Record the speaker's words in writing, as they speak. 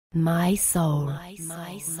My soul.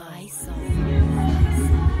 My soul.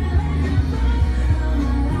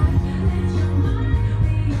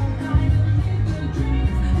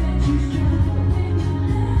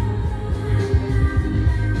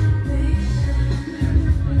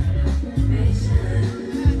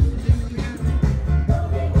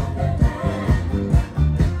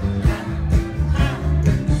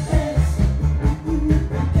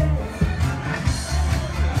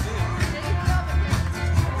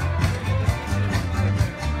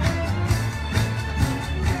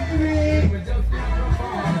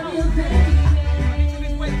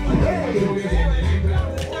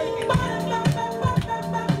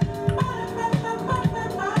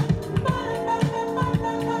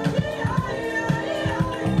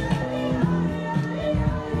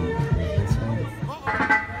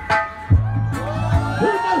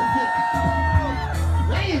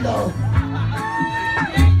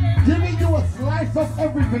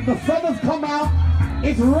 Everything. The sun has come out.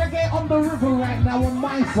 It's reggae on the river right now on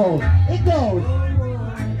my soul. It goes.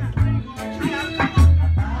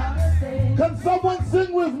 Can someone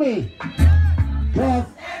sing with me? Cause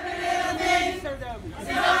every little thing is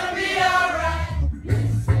gonna be alright.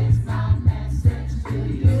 This is my message to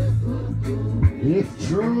you. It's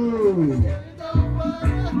true.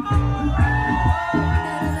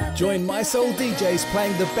 Join My Soul DJs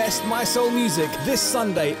playing the best My Soul music this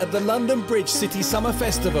Sunday at the London Bridge City Summer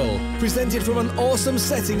Festival. Presented from an awesome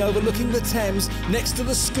setting overlooking the Thames next to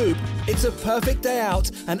the Scoop, it's a perfect day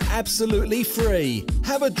out and absolutely free.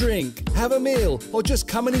 Have a drink, have a meal, or just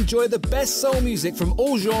come and enjoy the best soul music from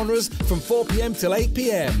all genres from 4 p.m. till 8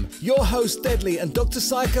 p.m. Your host Deadly and Dr.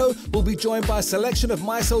 Psycho will be joined by a selection of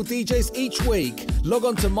My Soul DJs each week. Log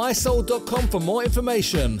on to mysoul.com for more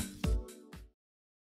information.